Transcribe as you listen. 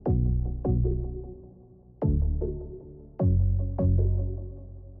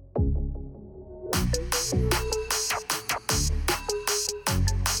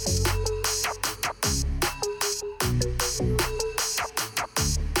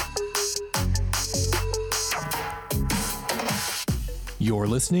You're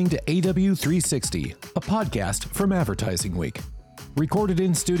listening to AW360, a podcast from Advertising Week. Recorded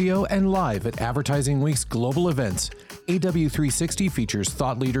in studio and live at Advertising Week's global events, AW360 features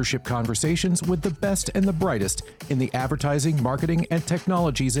thought leadership conversations with the best and the brightest in the advertising, marketing, and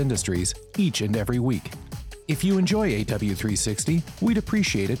technologies industries each and every week. If you enjoy AW360, we'd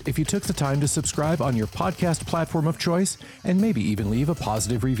appreciate it if you took the time to subscribe on your podcast platform of choice and maybe even leave a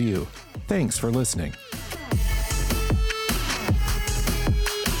positive review. Thanks for listening.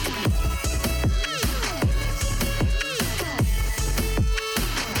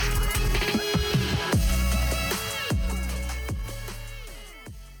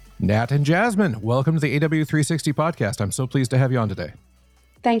 Nat and Jasmine, welcome to the AW360 podcast. I'm so pleased to have you on today.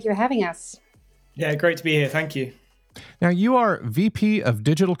 Thank you for having us. Yeah, great to be here. Thank you. Now, you are VP of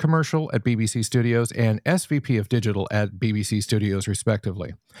Digital Commercial at BBC Studios and SVP of Digital at BBC Studios,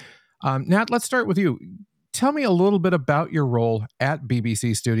 respectively. Nat, let's start with you. Tell me a little bit about your role at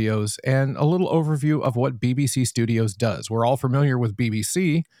BBC Studios and a little overview of what BBC Studios does. We're all familiar with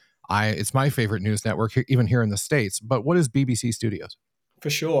BBC. It's my favorite news network, even here in the States. But what is BBC Studios? For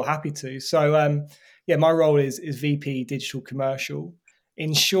sure, happy to. So, my role is VP Digital Commercial.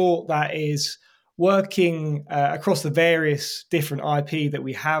 In short, that is working across the various different IP that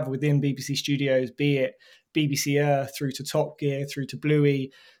we have within BBC Studios, be it BBC Earth through to Top Gear, through to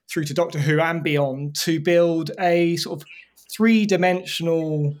Bluey, through to Doctor Who and beyond, to build a sort of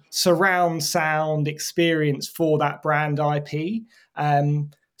three-dimensional surround sound experience for that brand IP.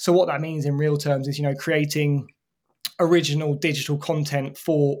 So what that means in real terms is, creating original digital content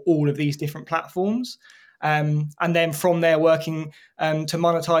for all of these different platforms. And then from there working to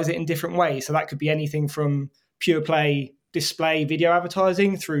monetize it in different ways. So that could be anything from pure play display video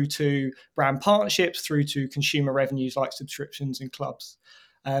advertising through to brand partnerships, through to consumer revenues like subscriptions and clubs.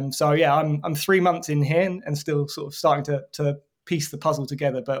 I'm 3 months in here and still sort of starting to piece the puzzle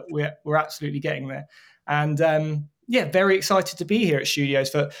together, but we're absolutely getting there. And very excited to be here at Studios.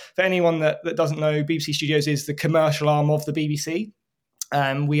 For anyone that doesn't know, BBC Studios is the commercial arm of the BBC.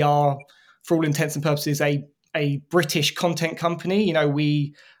 We are, for all intents and purposes, a British content company.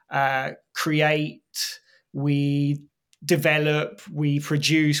 We create, we develop, we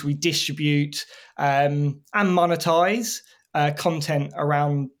produce, we distribute, and monetize content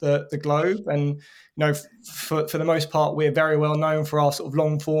around the globe. And for the most part, we're very well known for our sort of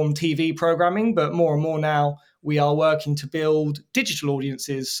long form TV programming, but more and more now we are working to build digital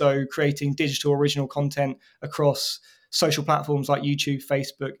audiences, so creating digital original content across social platforms like YouTube,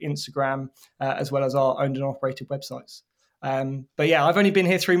 Facebook, Instagram, as well as our owned and operated websites. I've only been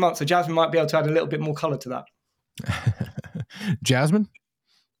here 3 months, so Jasmine might be able to add a little bit more color to that. Jasmine?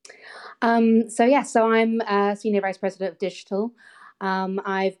 So I'm Senior Vice President of Digital.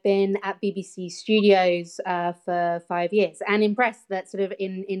 I've been at BBC Studios for 5 years, and impressed that sort of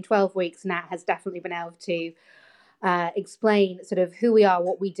in 12 weeks, Nat has definitely been able to explain sort of who we are,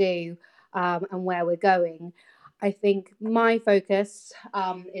 what we do, and where we're going. I think my focus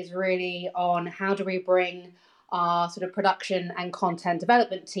is really on how do we bring our sort of production and content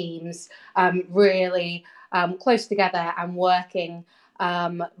development teams really close together and working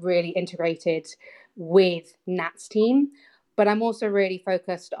really integrated with Nat's team. But I'm also really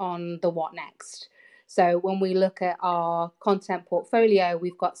focused on the what next. So when we look at our content portfolio,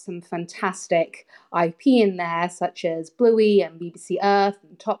 we've got some fantastic IP in there, such as Bluey and BBC Earth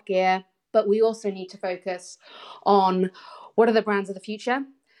and Top Gear. But we also need to focus on what are the brands of the future,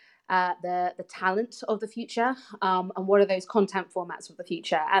 the talent of the future, and what are those content formats of the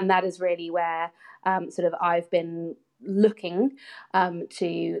future. And that is really where I've been looking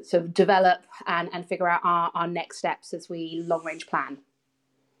to sort of develop and figure out our next steps as we long range plan.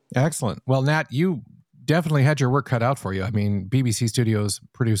 Excellent. Well, Nat, you definitely had your work cut out for you. I mean, BBC Studios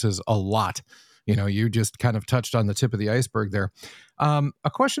produces a lot. You just kind of touched on the tip of the iceberg there.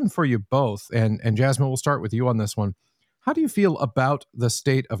 A question for you both, and Jasmine, we'll start with you on this one. How do you feel about the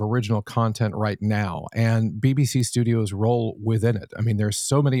state of original content right now and BBC Studios' role within it? I mean, there's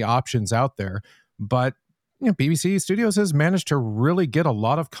so many options out there, but BBC Studios has managed to really get a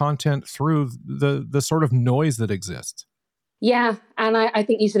lot of content through the sort of noise that exists. Yeah, and I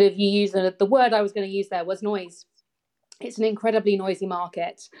think you use the word I was going to use there was noise. It's an incredibly noisy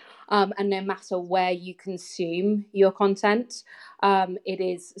market, and no matter where you consume your content, it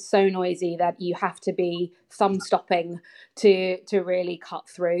is so noisy that you have to be thumb stopping to really cut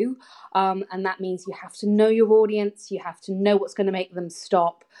through, and that means you have to know your audience, you have to know what's going to make them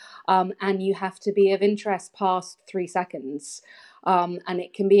stop, and you have to be of interest past 3 seconds. And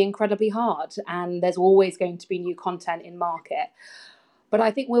it can be incredibly hard, and there's always going to be new content in market. But I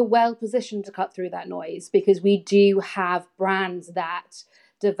think we're well positioned to cut through that noise because we do have brands that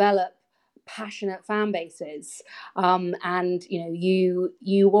develop passionate fan bases, and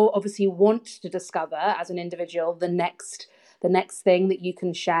you will obviously want to discover as an individual the next thing that you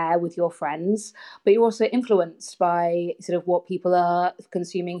can share with your friends, but you're also influenced by sort of what people are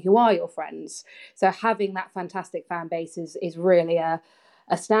consuming who are your friends. So having that fantastic fan base is really a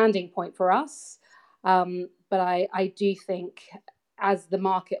standing point for us. But I do think as the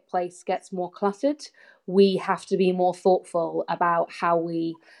marketplace gets more cluttered, we have to be more thoughtful about how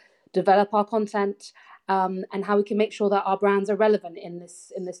we develop our content, and how we can make sure that our brands are relevant in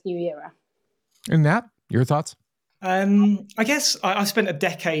this new era. And Nat, your thoughts? I guess I spent a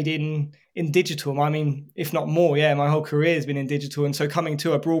decade in digital. I mean, if not more, yeah, my whole career has been in digital. And so coming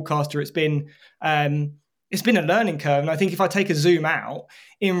to a broadcaster, it's been a learning curve. And I think if I take a zoom out,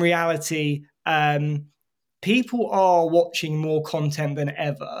 in reality, people are watching more content than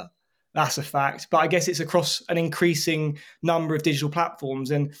ever. That's a fact. But I guess it's across an increasing number of digital platforms.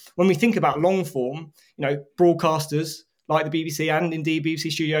 And when we think about long form, broadcasters like the BBC and indeed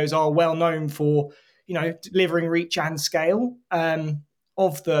BBC Studios are well known for delivering reach and scale.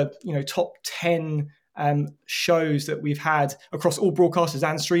 Of the top 10 shows that we've had across all broadcasters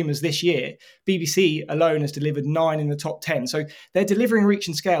and streamers this year, BBC alone has delivered 9 in the top 10. So they're delivering reach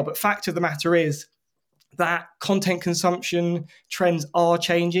and scale. But fact of the matter is that content consumption trends are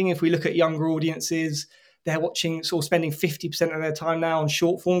changing. If we look at younger audiences, they're watching, sort of spending 50% of their time now on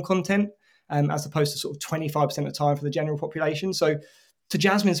short form content, as opposed to sort of 25% of the time for the general population. So to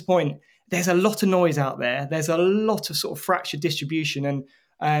Jasmine's point, there's a lot of noise out there. There's a lot of sort of fractured distribution.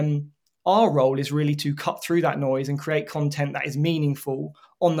 And our role is really to cut through that noise and create content that is meaningful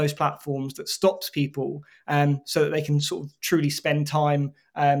on those platforms, that stops people, so that they can sort of truly spend time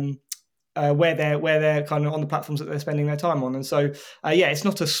where they're kind of on the platforms that they're spending their time on. And so, it's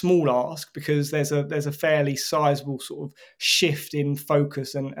not a small ask, because there's a fairly sizable sort of shift in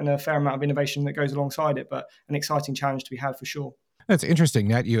focus and a fair amount of innovation that goes alongside it, but an exciting challenge to be had for sure. That's interesting,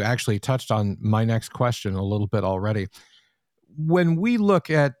 Nat. You actually touched on my next question a little bit already. When we look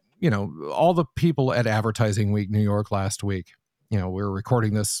at, all the people at Advertising Week New York last week, we're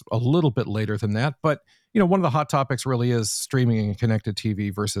recording this a little bit later than that, but, one of the hot topics really is streaming and connected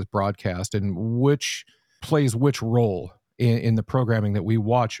TV versus broadcast, and which plays which role in the programming that we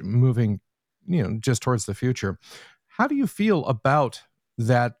watch moving, just towards the future. How do you feel about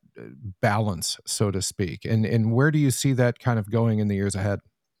that balance, so to speak? And where do you see that kind of going in the years ahead?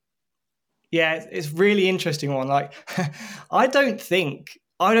 Yeah, it's really interesting one. Like, I don't think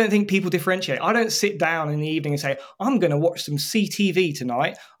people differentiate. I don't sit down in the evening and say, I'm going to watch some CTV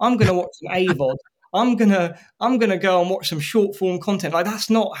tonight. I'm going to watch some AVOD. I'm gonna go and watch some short form content. Like, that's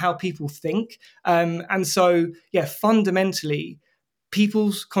not how people think. And so, fundamentally,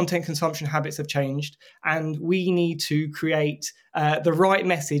 people's content consumption habits have changed, and we need to create the right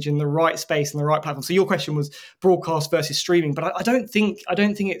message in the right space and the right platform. So your question was broadcast versus streaming, but I don't think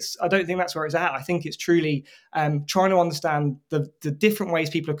that's where it's at. I think it's truly trying to understand the different ways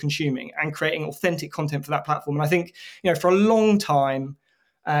people are consuming and creating authentic content for that platform. And I think, for a long time,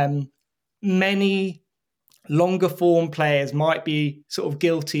 many longer form players might be sort of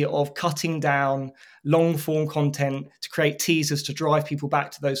guilty of cutting down long form content to create teasers to drive people back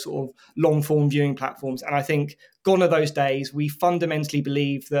to those sort of long form viewing platforms. And I think gone are those days. We fundamentally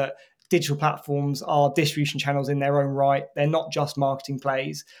believe that digital platforms are distribution channels in their own right. They're not just marketing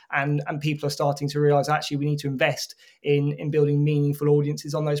plays, and people are starting to realize actually we need to invest in building meaningful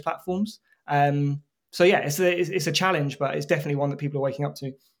audiences on those platforms. So it's a challenge, but it's definitely one that people are waking up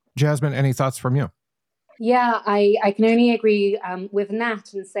to. Jasmine, any thoughts from you? Yeah, I can only agree with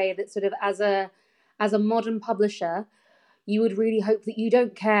Nat and say that sort of as a modern publisher, you would really hope that you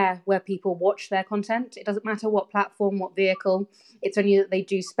don't care where people watch their content. It doesn't matter what platform, what vehicle. It's only that they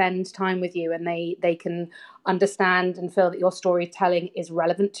do spend time with you and they can understand and feel that your storytelling is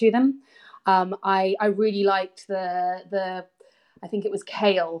relevant to them. I really liked the I think it was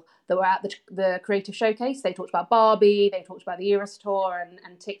Kale that were at the creative showcase. They talked about Barbie, they talked about the Eras Tour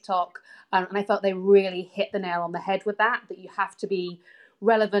and TikTok. And I felt they really hit the nail on the head with that you have to be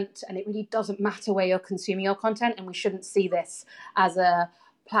relevant, and it really doesn't matter where you're consuming your content. And we shouldn't see this as a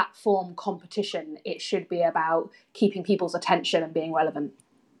platform competition. It should be about keeping people's attention and being relevant.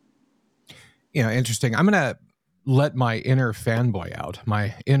 Yeah, interesting. I'm going to let my inner fanboy out,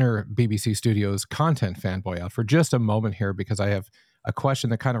 my inner BBC Studios content fanboy out for just a moment here, because I have a question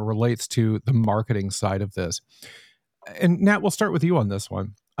that kind of relates to the marketing side of this. And Nat, we'll start with you on this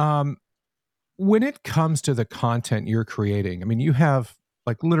one. When it comes to the content you're creating, I mean, you have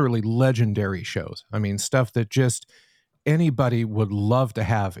like literally legendary shows. I mean, stuff that just anybody would love to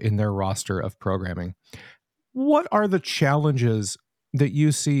have in their roster of programming. What are the challenges that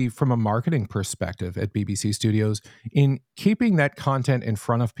you see from a marketing perspective at BBC Studios in keeping that content in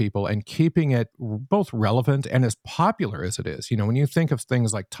front of people and keeping it both relevant and as popular as it is? You know, when you think of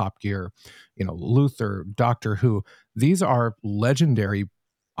things like Top Gear, you know, Luther, Doctor Who, these are legendary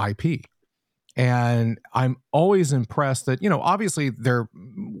IP. And I'm always impressed that, you know, obviously they're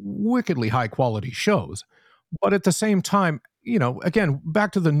wickedly high quality shows, but at the same time, you know, again,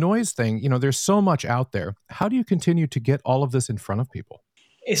 back to the noise thing, you know, there's so much out there. How do you continue to get all of this in front of people?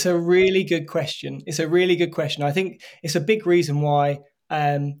 It's a really good question. It's a really good question. I think it's a big reason why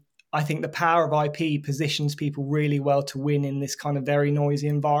I think the power of IP positions people really well to win in this kind of very noisy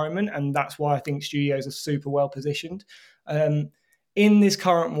environment. And that's why I think studios are super well positioned. In this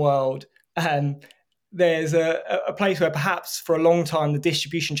current world, there's a place where perhaps for a long time, the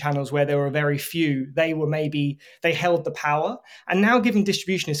distribution channels where there were very few, they held the power. And now given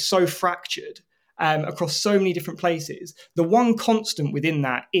distribution is so fractured, across so many different places, the one constant within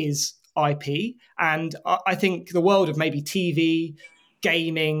that is IP. And I think the world of maybe TV,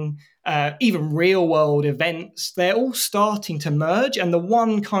 gaming, even real world events, they're all starting to merge. And the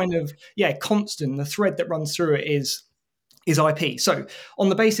one kind of, constant, the thread that runs through it is IP. So on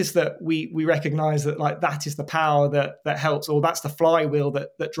the basis that we recognize that like that is the power that helps, or that's the flywheel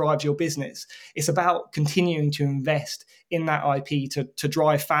that drives your business, it's about continuing to invest in that IP to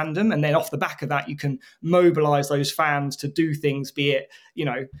drive fandom. And then off the back of that, you can mobilize those fans to do things, be it, you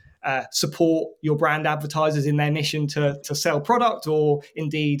know, support your brand advertisers in their mission to sell product, or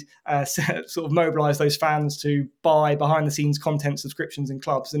indeed sort of mobilize those fans to buy behind the scenes content subscriptions in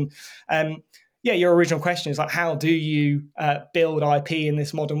clubs. And your original question is like, how do you build IP in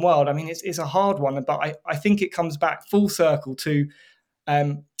this modern world? I mean, it's a hard one, but I think it comes back full circle to,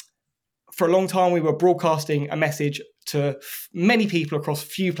 for a long time, we were broadcasting a message to many people across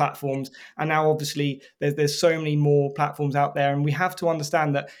few platforms. And now obviously there's so many more platforms out there. And we have to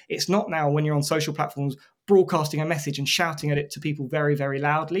understand that it's not now when you're on social platforms broadcasting a message and shouting at it to people very, very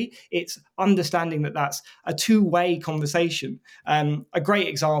loudly. It's understanding that that's a two-way conversation. A great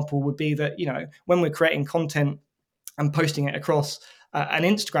example would be that, you know, when we're creating content and posting it across an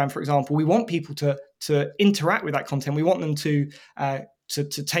Instagram, for example, we want people to interact with that content. We want them to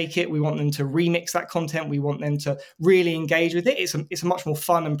take it. We want them to remix that content. We want them to really engage with it. It's a much more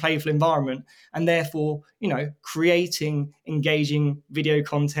fun and playful environment, and therefore, you know, creating engaging video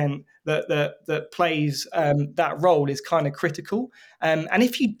content that plays that role is kind of critical. And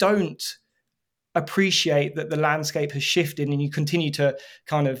if you don't appreciate that the landscape has shifted and you continue to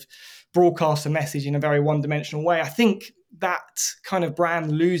kind of broadcast a message in a very one-dimensional way, I think that kind of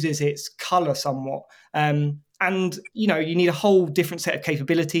brand loses its color somewhat. And, you know, you need a whole different set of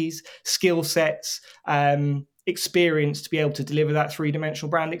capabilities, skill sets, experience to be able to deliver that three-dimensional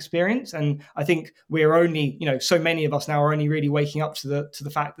brand experience. And I think we're only, you know, so many of us now are only really waking up to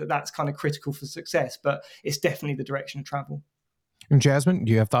the fact that that's kind of critical for success, but it's definitely the direction of travel. And Jasmine,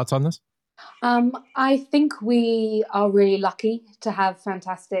 do you have thoughts on this? I think we are really lucky to have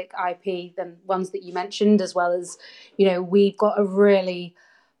fantastic IP, the ones that you mentioned, as well as, you know, we've got a really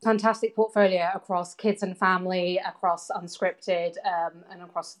fantastic portfolio across kids and family, across unscripted, and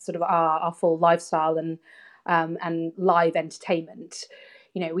across sort of our full lifestyle and live entertainment.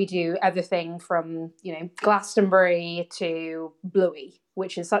 You know, we do everything from, you know, Glastonbury to Bluey,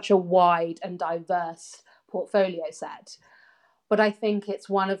 which is such a wide and diverse portfolio set. But I think it's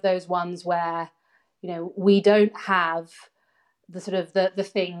one of those ones where, you know, we don't have the sort of the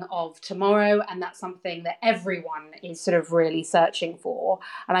thing of tomorrow, and that's something that everyone is sort of really searching for.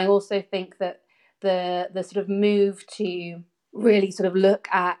 And I also think that the sort of move to really sort of look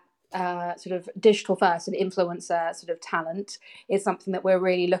at sort of digital first and influencer sort of talent is something that we're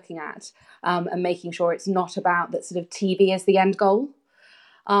really looking at, and making sure it's not about that sort of TV is the end goal.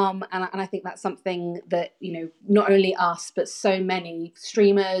 And I think that's something that, you know, not only us, but so many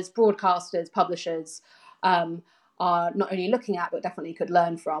streamers, broadcasters, publishers are not only looking at, but definitely could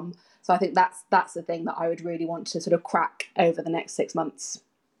learn from. So I think that's the thing that I would really want to sort of crack over the next 6 months.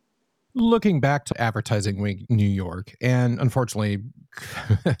 Looking back to Advertising Week New York, and unfortunately,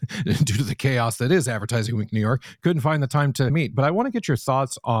 due to the chaos that is Advertising Week New York, couldn't find the time to meet. But I want to get your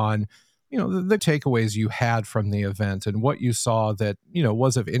thoughts on, you know, the takeaways you had from the event and what you saw that, you know,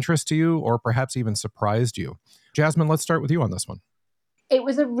 was of interest to you or perhaps even surprised you. Jasmine, let's start with you on this one. It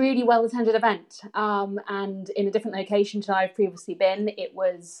was a really well-attended event, and in a different location to I've previously been. It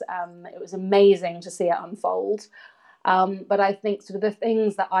was amazing to see it unfold. But I think sort of the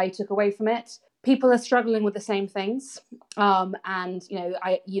things that I took away from it, people are struggling with the same things, and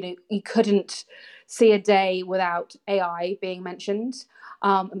you couldn't see a day without AI being mentioned,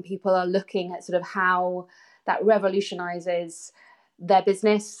 and people are looking at sort of how that revolutionizes their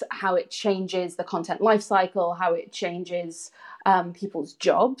business, how it changes the content lifecycle, how it changes people's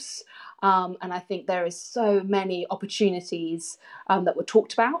jobs. And I think there is so many opportunities that were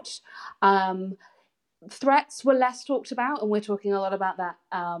talked about. Threats were less talked about, and we're talking a lot about that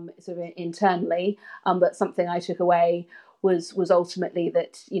sort of internally. But something I took away was ultimately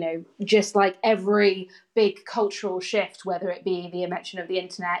that, just like every big cultural shift, whether it be the invention of the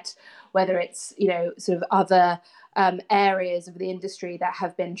internet, whether it's sort of other areas of the industry that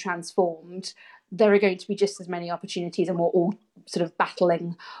have been transformed, there are going to be just as many opportunities, and we're all sort of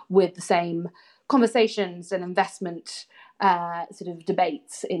battling with the same conversations and investment sort of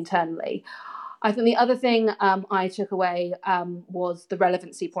debates internally. I think the other thing I took away was the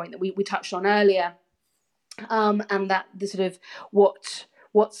relevancy point that we touched on earlier, and that the sort of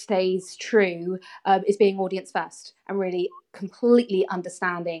what stays true is being audience first, and really completely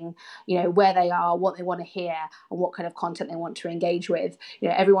understanding where they are, what they want to hear, and what kind of content they want to engage with.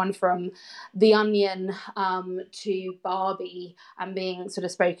 Everyone from The Onion to Barbie, and being sort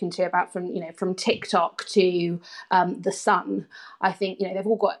of spoken to about from TikTok to The Sun. I think they've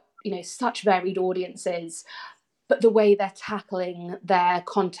all got such varied audiences, but the way they're tackling their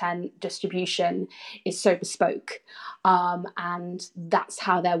content distribution is so bespoke, and that's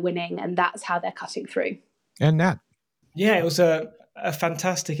how they're winning, and that's how they're cutting through. And Nat? Yeah, it was a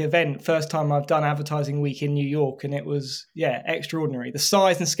fantastic event. First time I've done Advertising Week in New York, and it was extraordinary. The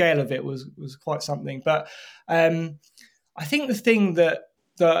size and scale of it was quite something. But I think the thing that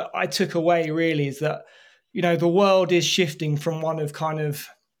I took away really is that the world is shifting from one of kind of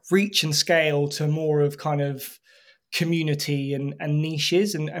reach and scale to more of kind of community and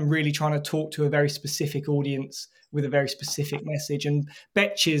niches, and really trying to talk to a very specific audience with a very specific message. And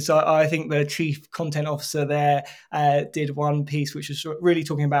Betches, I think the chief content officer there did one piece which was really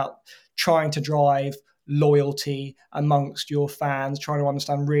talking about trying to drive loyalty amongst your fans, trying to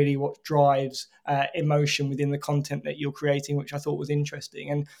understand really what drives emotion within the content that you're creating, which I thought was interesting.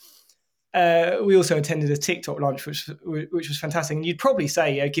 And we also attended a TikTok launch, which was fantastic. And you'd probably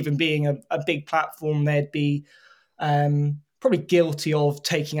say, given being a big platform, they'd be probably guilty of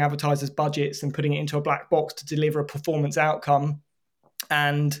taking advertisers' budgets and putting it into a black box to deliver a performance outcome.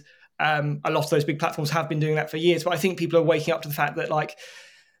 And a lot of those big platforms have been doing that for years. But I think people are waking up to the fact that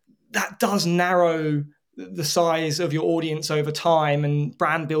that does narrow the size of your audience over time, and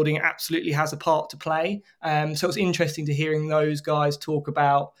brand building absolutely has a part to play. So it's interesting to hearing those guys talk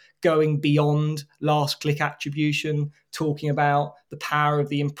about going beyond last click attribution, talking about the power of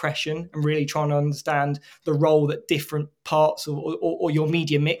the impression, and really trying to understand the role that different parts of or your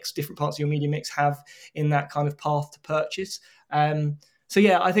media mix, different parts of your media mix have in that kind of path to purchase. So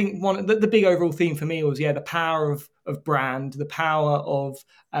I think the big overall theme for me was the power of brand, the power of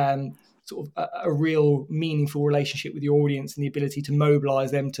sort of a real meaningful relationship with your audience, and the ability to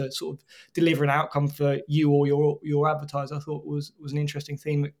mobilize them to sort of deliver an outcome for you or your advertiser. I thought was an interesting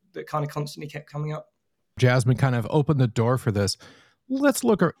theme that kind of constantly kept coming up. Jasmine kind of opened the door for this. Let's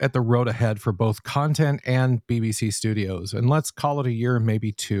look at the road ahead for both content and BBC Studios, and let's call it a year,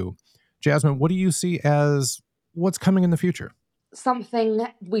 maybe two. Jasmine, what do you see as what's coming in the future? Something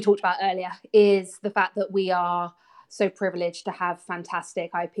we talked about earlier is the fact that we are so privileged to have fantastic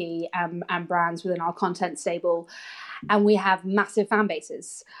IP and brands within our content stable, and we have massive fan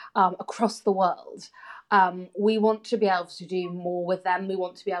bases across the world. We want to be able to do more with them. We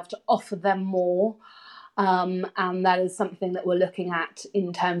want to be able to offer them more. And that is something that we're looking at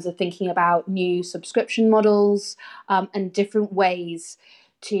in terms of thinking about new subscription models and different ways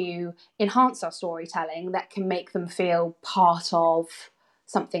to enhance our storytelling that can make them feel part of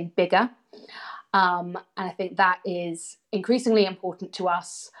something bigger. And I think that is increasingly important to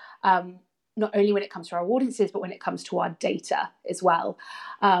us, not only when it comes to our audiences, but when it comes to our data as well.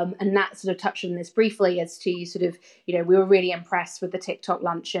 And Nat sort of touched on this briefly as to sort of, we were really impressed with the TikTok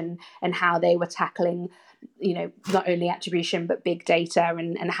lunch and how they were tackling, not only attribution, but big data,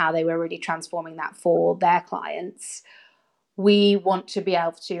 and how they were really transforming that for their clients. We want to be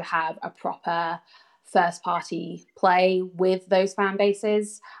able to have a proper first party play with those fan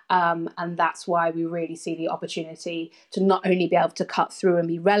bases. And that's why we really see the opportunity to not only be able to cut through and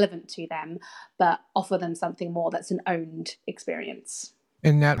be relevant to them, but offer them something more that's an owned experience.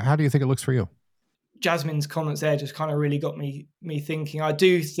 And Nat, how do you think it looks for you? Jasmine's comments there just kind of really got me thinking. I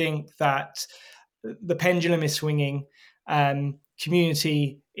do think that the pendulum is swinging.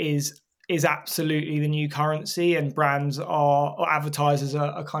 Community is is absolutely the new currency, and brands or advertisers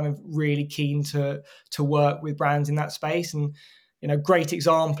are kind of really keen to work with brands in that space. And great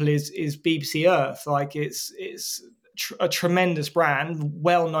example is BBC Earth. Like it's a tremendous brand,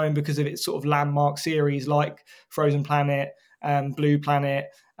 well known because of its sort of landmark series like Frozen Planet, Blue Planet,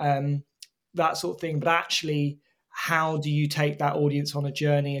 that sort of thing. But actually, how do you take that audience on a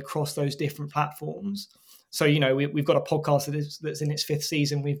journey across those different platforms? So, we've got a podcast that's in its 5th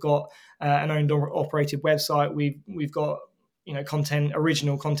season. We've got an owned or operated website. We've got,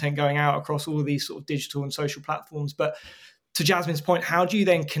 original content going out across all of these sort of digital and social platforms. But to Jasmine's point, how do you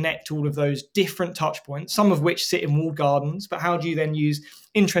then connect all of those different touch points, some of which sit in walled gardens, but how do you then use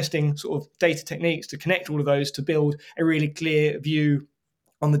interesting sort of data techniques to connect all of those to build a really clear view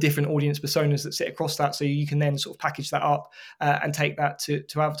on the different audience personas that sit across that, so you can then sort of package that up and take that to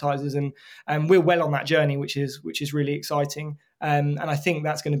advertisers. And we're well on that journey, which is really exciting. And I think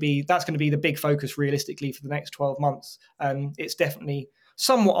that's going to be the big focus realistically for the next 12 months. It's definitely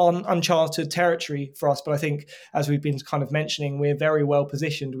somewhat on uncharted territory for us, but I think, as we've been kind of mentioning, we're very well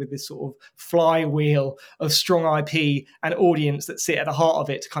positioned with this sort of flywheel of strong IP and audience that sit at the heart of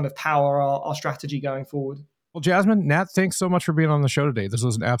it to kind of power our strategy going forward. Well, Jasmine, Nat, thanks so much for being on the show today. This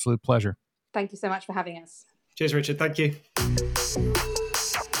was an absolute pleasure. Thank you so much for having us. Cheers, Richard. Thank you.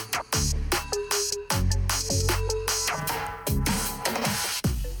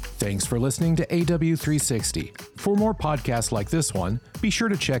 Thanks for listening to AW360. For more podcasts like this one, be sure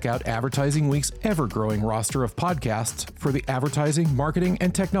to check out Advertising Week's ever-growing roster of podcasts for the advertising, marketing,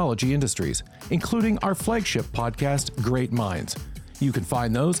 and technology industries, including our flagship podcast, Great Minds. You can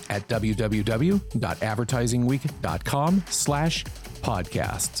find those at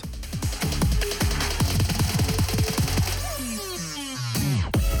www.advertisingweek.com/podcasts.